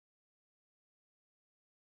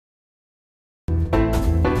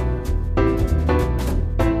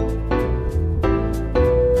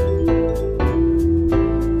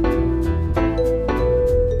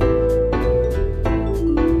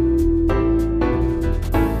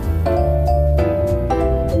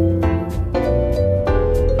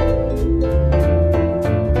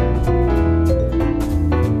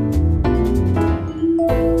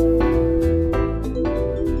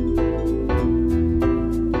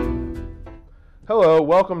Hello,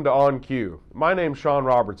 welcome to On Cue. My name's Sean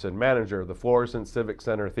Robertson, manager of the Florissant Civic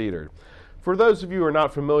Center Theater. For those of you who are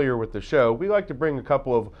not familiar with the show, we like to bring a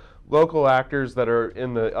couple of local actors that are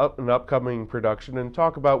in an upcoming production and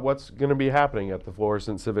talk about what's going to be happening at the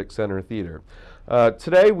Florissant Civic Center Theater.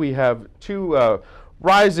 Today we have two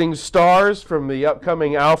rising stars from the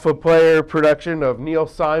upcoming Alpha Player production of Neil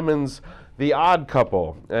Simon's The Odd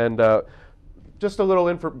Couple. And just a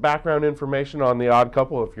little background information on The Odd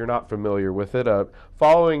Couple if you're not familiar with it.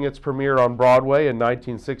 Following its premiere on Broadway in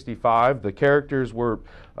 1965, the characters were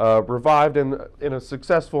revived in a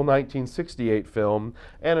successful 1968 film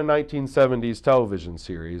and a 1970s television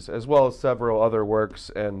series, as well as several other works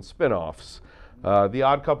and spin-offs. The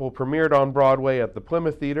Odd Couple premiered on Broadway at the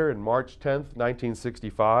Plymouth Theater in March 10th,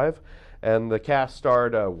 1965, and the cast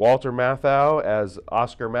starred Walter Matthau as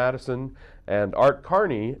Oscar Madison and Art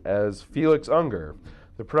Carney as Felix Unger.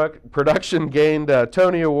 The production gained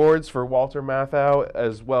Tony Awards for Walter Matthau,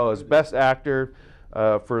 as well as Best Actor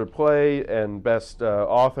for the play, and Best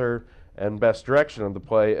Author, and Best Direction of the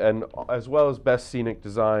play, and as well as Best Scenic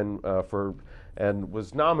Design and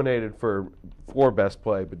was nominated for Best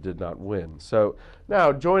Play, but did not win. So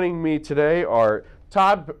now joining me today are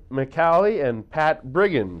Todd Micali and Pat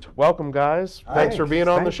Brueggen. Welcome, guys. Thanks for being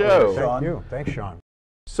on the show. Thank you. Thanks, Sean.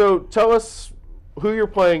 So tell us who you're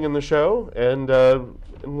playing in the show, and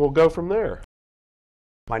we'll go from there.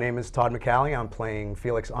 My name is Todd Micali. I'm playing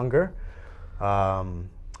Felix Unger. I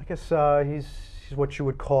guess he's what you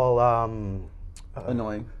would call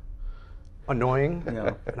annoying. Annoying,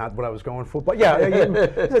 Yeah. Not what I was going for, but yeah, he's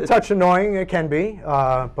a touch annoying. It can be,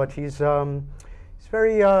 but he's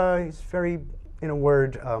very, in a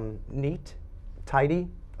word, neat, tidy,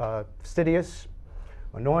 fastidious,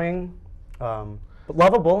 annoying, but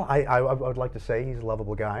lovable. I would like to say he's a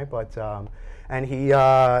lovable guy, but and he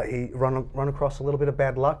run across a little bit of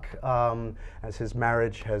bad luck as his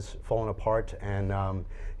marriage has fallen apart, and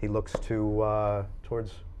he looks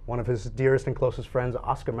towards one of his dearest and closest friends,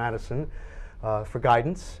 Oscar Madison, for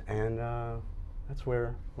guidance, and that's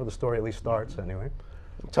where the story at least starts, anyway.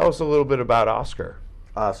 Tell us a little bit about Oscar.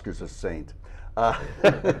 Oscar's a saint.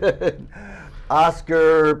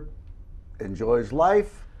 Oscar enjoys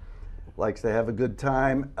life, likes to have a good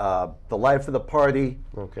time, the life of the party.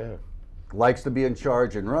 Okay. Likes to be in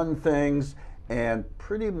charge and run things, and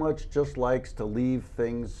pretty much just likes to leave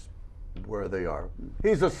things where they are.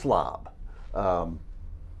 He's a slob.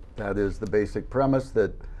 That is the basic premise,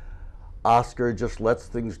 that Oscar just lets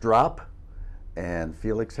things drop and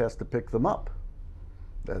Felix has to pick them up.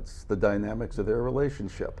 That's the dynamics of their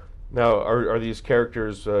relationship. Now, are these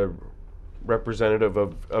characters representative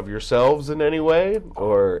of yourselves in any way,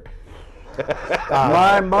 or?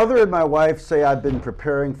 My mother and my wife say I've been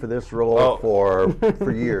preparing for this role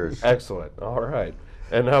for years. Excellent. All right.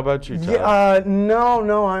 And how about you, Todd?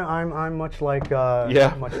 No. I'm much like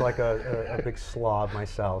a big slob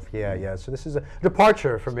myself. Yeah. So this is a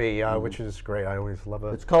departure for me, which is great. I always love a.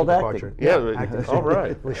 It's called departure. acting. Yeah. Acting. All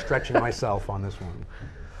right. Really stretching myself on this one.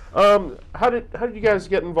 How did you guys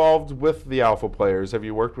get involved with the Alpha Players? Have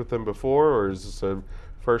you worked with them before, or is this a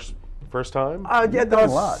first time? Yeah,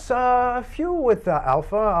 there's a few with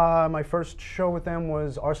Alpha. My first show with them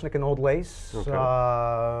was Arsenic and Old Lace.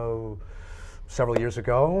 Okay. Several years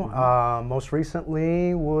ago. Most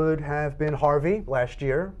recently would have been Harvey last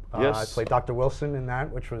year. Yes. I played Dr. Wilson in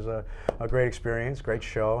that, which was a great experience, great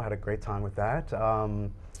show, had a great time with that.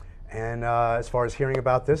 And as far as hearing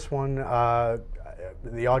about this one,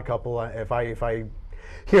 The Odd Couple, if I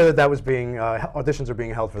hear that was being, auditions are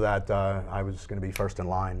being held for that, I was going to be first in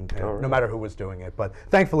line, no matter who was doing it. But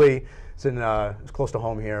thankfully, it's close to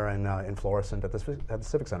home here in Florissant at the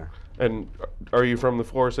Civic Center. And are you from the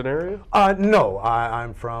Florissant area? No,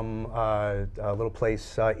 I'm from a little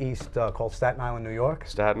place east called Staten Island, New York.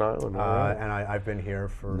 Staten Island, all right. And I've been here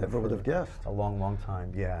for Never would have guessed. A long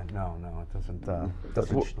time. Yeah, no, it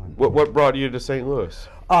doesn't. What brought you to St. Louis?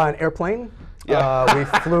 An airplane. Yeah. We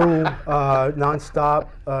flew nonstop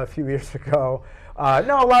a few years ago.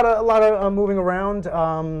 No, a lot of moving around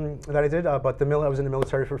that I did, but I was in the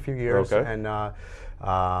military for a few years, okay. And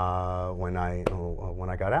when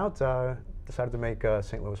I got out, decided to make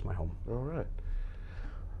St. Louis my home. All right.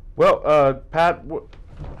 Well, Pat,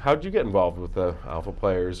 how'd you get involved with the Alpha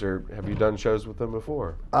Players, or have you done shows with them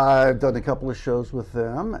before? I've done a couple of shows with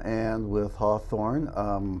them and with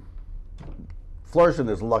Hawthorne. Florissant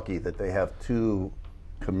is lucky that they have two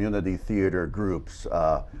community theater groups,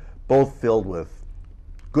 both filled with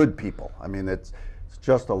good people. I mean, it's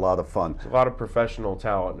just a lot of fun. There's a lot of professional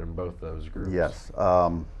talent in both those groups. Yes.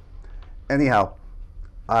 Anyhow,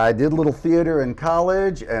 I did a little theater in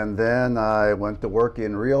college, and then I went to work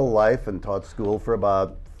in real life and taught school for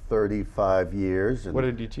about 35 years. And, What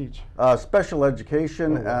did you teach? special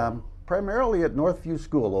education, primarily at Northview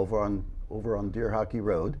School over on Deer Hockey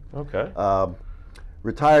Road. Okay.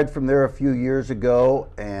 Retired from there a few years ago,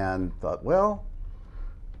 and thought, well,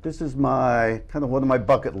 this is my kind of one of my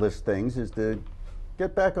bucket list things is to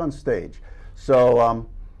get back on stage. So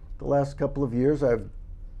the last couple of years I've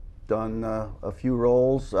done a few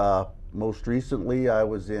roles. Most recently I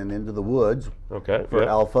was in Into the Woods for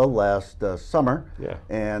Alpha last summer. Yeah.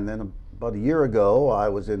 And then about a year ago I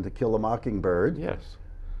was in To Kill a Mockingbird. Yes.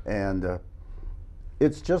 And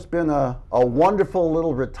it's just been a wonderful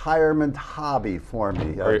little retirement hobby for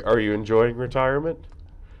me. Are you enjoying retirement?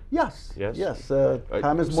 Yes. Yes. Yes.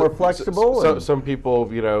 Time is more flexible. So some people,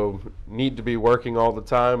 need to be working all the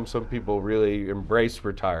time. Some people really embrace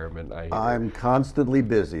retirement. I'm constantly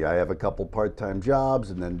busy. I have a couple part-time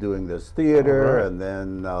jobs, and then doing this theater, and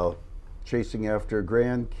then chasing after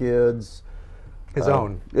grandkids. His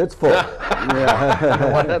own. It's full.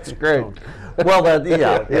 Yeah. That's great. Well,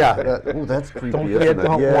 that's creepy. Don't isn't it?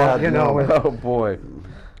 Oh boy.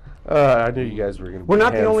 I knew you guys were going to be We're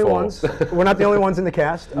not the only handful. ones. We're not the only ones in the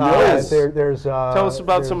cast. Yes. There's Tell us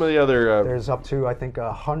about some of the other. There's up to, I think,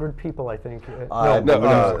 100 people, I think.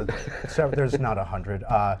 No. There's not 100.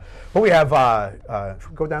 But we have,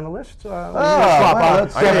 go down the list.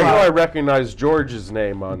 I recognize George's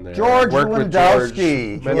name on there. George Worked with George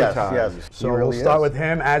Lewandowski. many Yes, times. yes. So we'll start with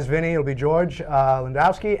him as Vinny. It'll be George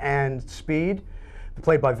Lewandowski, and Speed,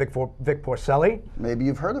 played by Vic Porcelli. Maybe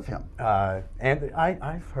you've heard of him. And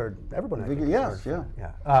I've heard everyone. I think, Yes, has heard.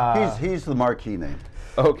 yeah. He's the marquee name.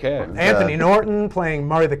 Okay. Anthony Norton playing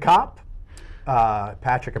Murray the Cop.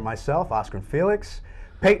 Patrick and myself, Oscar and Felix.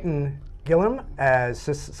 Peyton Gillum as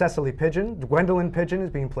Cecily Pigeon. Gwendolyn Pigeon is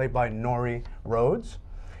being played by Nori Rhodes.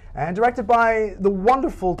 And directed by the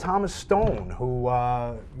wonderful Thomas Stone, who,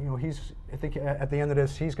 I think at the end of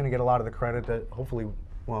this, he's going to get a lot of the credit that hopefully.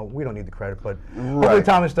 Well, we don't need the credit, but hopefully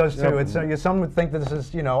Thomas does too. It's some would think that this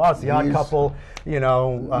is, it's the Odd Couple. You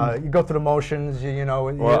go through the motions.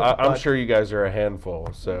 Well, I'm sure you guys are a handful.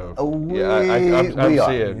 So We I'm are.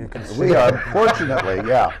 seeing. We are, fortunately,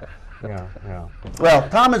 yeah. Yeah. Well,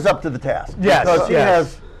 Tom is up to the task. Yes, Because he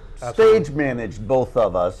yes. has stage managed both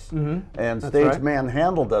of us and stage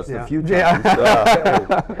manhandled us a few times.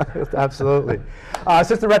 Absolutely.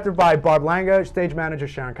 Assistant directed by Barb Langa, stage manager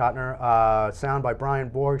Sharon Kotner, sound by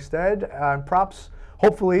Brian Borgstead, and props,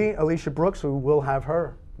 hopefully, Alicia Brooks, who will have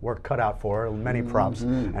her work cut out for her, many props,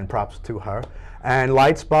 and props to her, and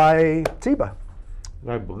lights by Tiba.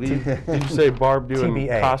 I believe. Did you say Barb doing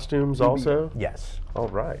TBA. costumes also? Yes. All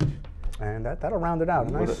right. And that'll round it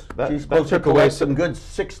out. Nice. She's supposed to collect some good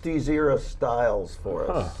 60s era styles for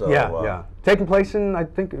us. So, Yeah. Taking place in, I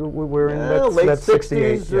think we're in late that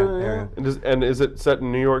 68. 60s, Yeah. And is it set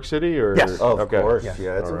in New York City or? Yes. Of course, Yes.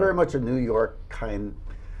 yeah. It's All very much a New York kind,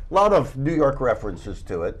 a lot of New York references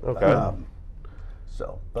to it. Okay.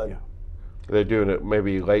 They're doing it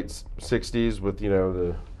maybe late 60s with,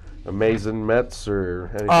 the Amazing Mets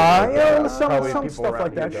or anything like that. Some stuff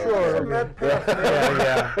like that, sure.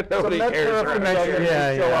 Nobody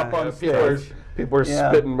cares. Show up on stage. People are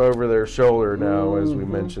spitting over their shoulder now as we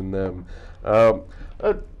mention them. What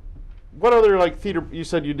other theater? You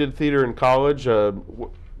said you did theater in college. How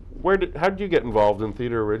did you get involved in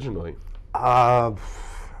theater originally?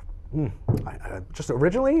 Just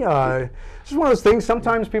originally, just one of those things.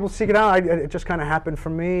 Sometimes people seek it out. It just kind of happened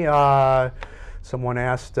for me. Someone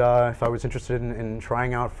asked if I was interested in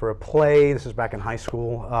trying out for a play. This is back in high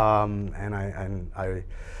school, and I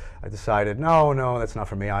decided no, that's not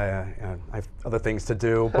for me. I have other things to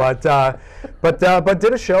do. But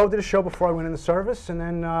did a show before I went in the service, and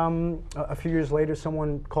then a few years later,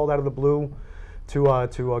 someone called out of the blue to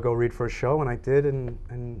go read for a show, and I did,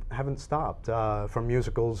 and haven't stopped. From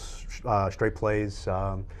musicals, straight plays,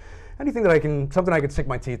 anything that something I could sink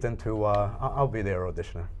my teeth into. I'll be there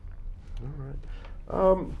auditioning. All right.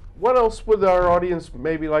 What else would our audience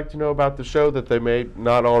maybe like to know about the show that they may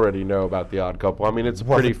not already know about The Odd Couple? I mean, it's a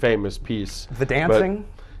pretty famous piece. The dancing?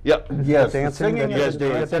 Yep. Yes, dancing. singing Yes, is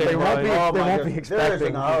dancing. They won't be There's expecting.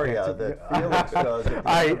 an aria that Felix does.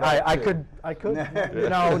 I could.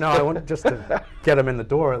 No, I want just to get them in the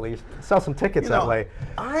door at least. Sell some tickets that way.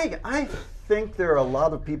 I think there are a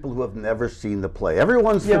lot of people who have never seen the play.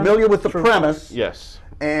 Everyone's familiar with the premise. Yes.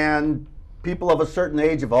 And people of a certain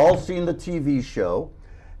age have all seen the TV show,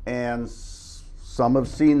 and some have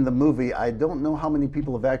seen the movie. I don't know how many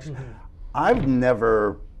people have actually. I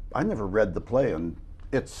never read the play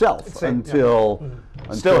itself until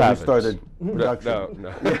Still we happens. started production.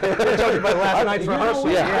 No. By last night's rehearsal.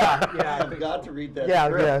 I forgot to read that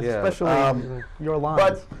script. Especially your lines.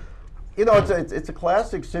 But you know, it's a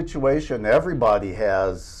classic situation. Everybody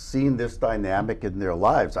has seen this dynamic in their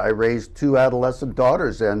lives. I raised 2 adolescent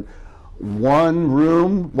daughters, and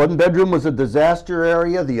one bedroom was a disaster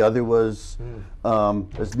area. The other was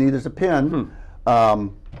as neat as a pin.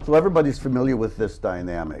 So everybody's familiar with this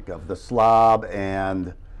dynamic of the slob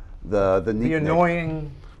and the neat. The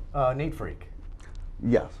annoying neat freak.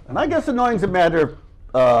 Yes, and I guess annoying's a matter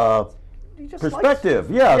of perspective.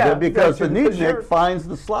 Because the neatnik finds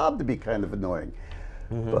the slob to be kind of annoying.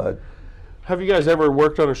 But Have you guys ever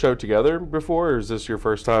worked on a show together before, or is this your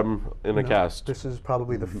first time in a cast? This is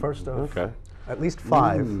probably the first of at least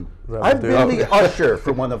 5. that I've we'll been do. the usher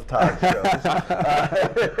for one of Todd's shows.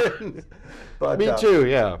 But, Me too,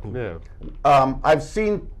 yeah. I've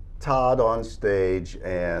seen Todd on stage,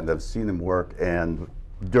 and I've seen him work, and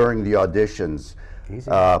during the auditions,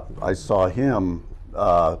 I saw him,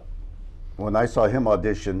 when I saw him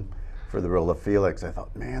audition for the role of Felix, I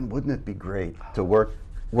thought, man, wouldn't it be great to work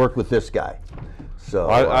with this guy? So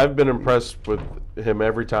I've been impressed with him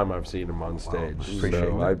every time I've seen him on stage.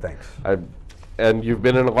 Appreciate that. Thanks. And you've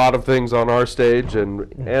been in a lot of things on our stage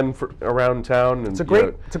and around town. And, It's a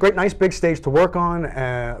great, nice big stage to work on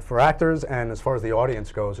for actors, and as far as the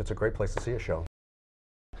audience goes, it's a great place to see a show.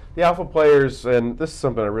 The Alpha Players, and this is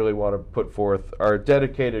something I really want to put forth, are a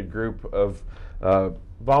dedicated group of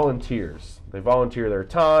volunteers. They volunteer their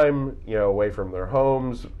time, away from their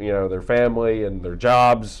homes, their family and their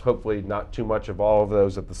jobs. Hopefully, not too much of all of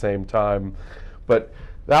those at the same time, but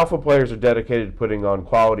the Alpha Players are dedicated to putting on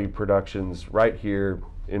quality productions right here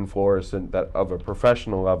in Florissant that of a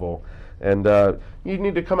professional level. And you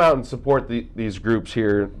need to come out and support these groups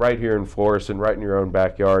right here in Florissant, right in your own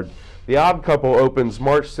backyard. The Odd Couple opens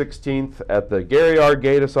March 16th at the Gary R.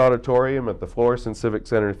 Gatus Auditorium at the Florissant Civic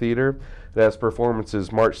Center Theater. It has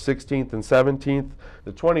performances March 16th and 17th,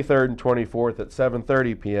 the 23rd and 24th at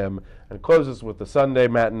 7:30 p.m., and closes with the Sunday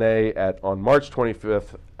matinee on March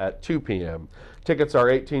 25th at 2 p.m. Tickets are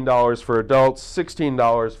 $18 for adults,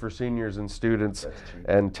 $16 for seniors and students,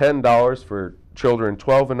 and $10 for children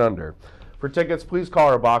 12 and under. For tickets, please call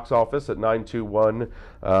our box office at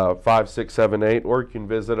 921-5678, or you can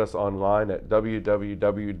visit us online at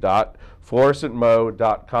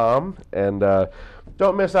www.florissantmo.com. And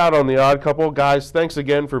don't miss out on The Odd Couple. Guys, thanks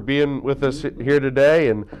again for being with us here today,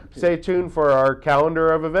 and stay tuned for our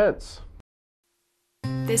calendar of events.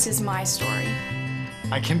 This is my story.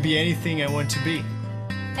 I can be anything I want to be.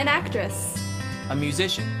 An actress. A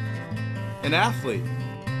musician. An athlete.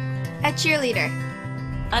 A cheerleader.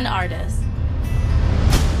 An artist.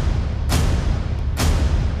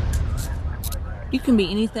 You can be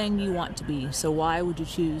anything you want to be, so why would you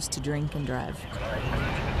choose to drink and drive?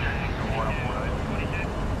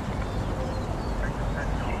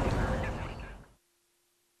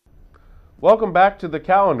 Welcome back to the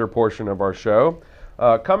calendar portion of our show.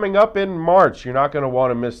 Coming up in March, you're not going to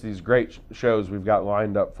want to miss these great shows we've got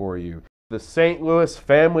lined up for you. The St. Louis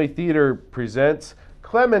Family Theater presents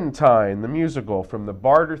Clementine, the musical, from the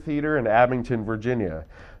Barter Theater in Abington, Virginia.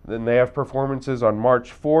 Then they have performances on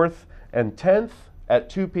March 4th and 10th at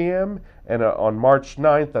 2 p.m. and on March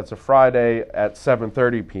 9th, that's a Friday, at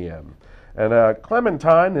 7:30 p.m. And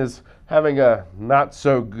Clementine is having a not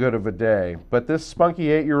so good of a day, but this spunky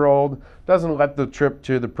 8-year-old doesn't let the trip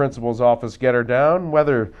to the principal's office get her down,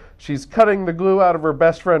 whether she's cutting the glue out of her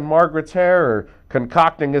best friend Margaret's hair or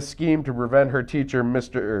concocting a scheme to prevent her teacher,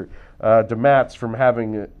 Mr. DeMatz, from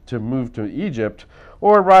having to move to Egypt,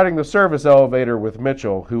 or riding the service elevator with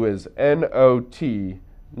Mitchell, who is N-O-T,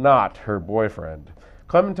 not her boyfriend.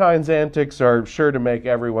 Clementine's antics are sure to make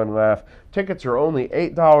everyone laugh. Tickets are only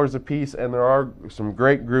 $8 a piece, and there are some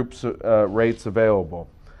great groups rates available.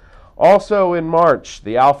 Also in March,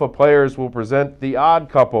 the Alpha Players will present The Odd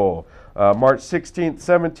Couple, March 16th,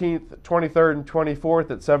 17th, 23rd, and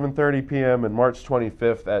 24th at 7:30 p.m. and March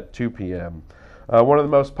 25th at 2 p.m. One of the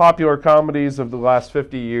most popular comedies of the last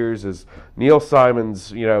 50 years is Neil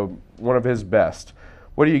Simon's, one of his best.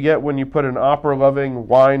 What do you get when you put an opera-loving,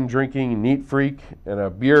 wine-drinking neat freak and a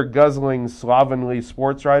beer-guzzling, slovenly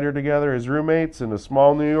sports writer together as roommates in a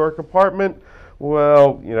small New York apartment?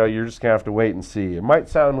 Well, you're just going to have to wait and see. It might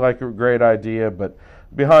sound like a great idea, but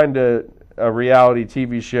behind a reality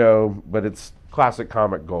TV show, but it's classic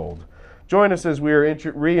comic gold. Join us as we are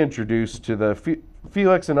reintroduced to the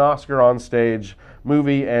Felix and Oscar on stage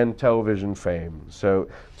movie and television fame. So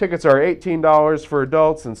tickets are $18 for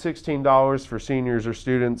adults and $16 for seniors or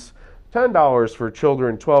students, $10 for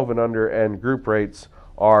children 12 and under, and group rates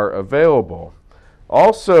are available.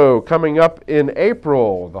 Also, coming up in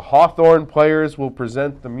April, the Hawthorne Players will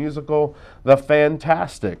present the musical The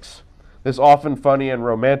Fantastics. This often funny and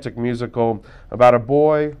romantic musical about a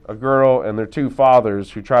boy, a girl, and their two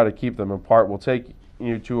fathers who try to keep them apart will take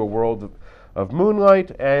you to a world of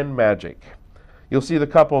moonlight and magic. You'll see the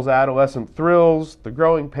couple's adolescent thrills, the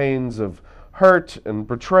growing pains of hurt and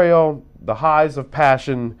betrayal, the highs of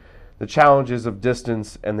passion, the challenges of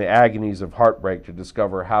distance, and the agonies of heartbreak to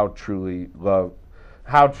discover how to truly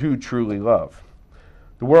love.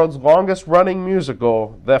 The world's longest running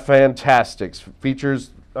musical, The Fantastics,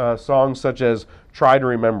 features songs such as Try to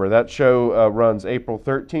Remember. That show runs April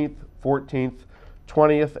 13th, 14th,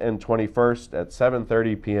 20th, and 21st at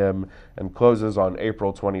 7:30 p.m. and closes on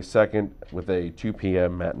April 22nd with a 2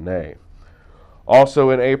 p.m. matinee.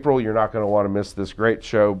 Also in April, you're not going to want to miss this great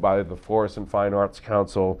show by the Florissant Fine Arts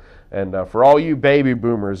Council. And for all you baby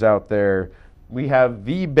boomers out there, we have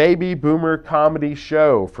the Baby Boomer Comedy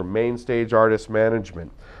Show from Mainstage Artist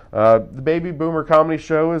Management. The Baby Boomer Comedy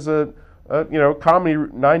Show is a comedy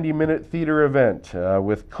 90-minute theater event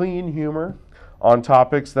with clean humor on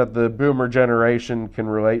topics that the boomer generation can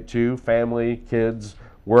relate to: family, kids,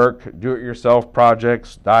 work, do-it-yourself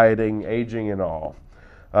projects, dieting, aging, and all.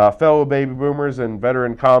 Fellow baby boomers and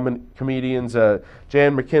veteran comedians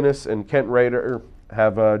Jan McInnes and Kent Rader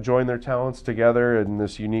have joined their talents together in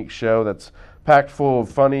this unique show that's packed full of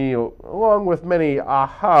funny, along with many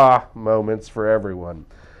aha moments for everyone.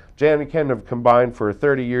 Jan and Kent have combined for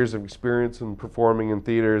 30 years of experience in performing in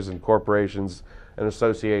theaters and corporations and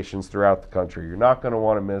associations throughout the country. You're not going to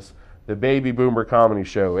want to miss the Baby Boomer Comedy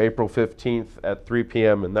Show, April 15th at 3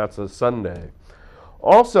 p.m., and that's a Sunday.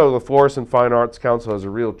 Also, the Florissant Fine Arts Council has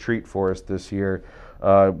a real treat for us this year.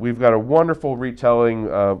 We've got a wonderful retelling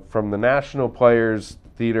from the National Players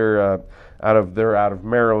Theater out of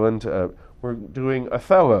Maryland. We're doing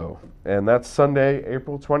Othello, and that's Sunday,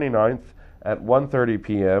 April 29th at 1:30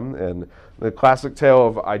 p.m. And the classic tale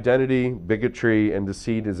of identity, bigotry, and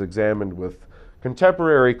deceit is examined with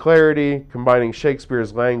contemporary clarity, combining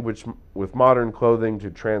Shakespeare's language with modern clothing to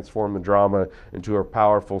transform the drama into a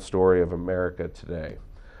powerful story of America today.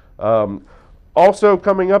 Also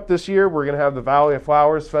coming up this year, we're going to have the Valley of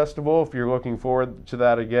Flowers Festival. If you're looking forward to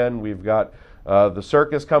that again, we've got the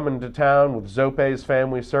circus coming to town with Zope's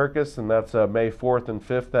Family Circus, and that's May 4th and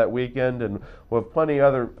 5th that weekend. And we'll have plenty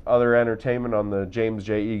other entertainment on the James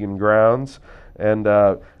J. Egan grounds. And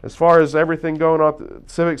as far as everything going on at the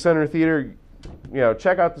Civic Center Theater,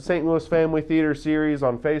 check out the St. Louis Family Theater series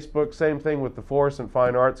on Facebook. Same thing with the Florissant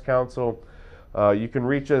Fine Arts Council. You can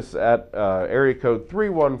reach us at area code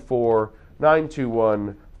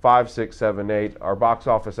 314-921-5678. Our box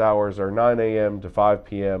office hours are 9 a.m. to 5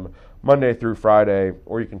 p.m. Monday through Friday,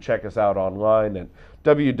 or you can check us out online at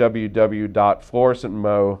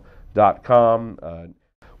www.florissantmo.com.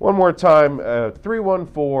 One more time,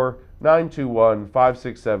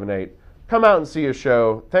 314-921-5678. Come out and see a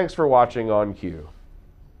show. Thanks for watching On Cue.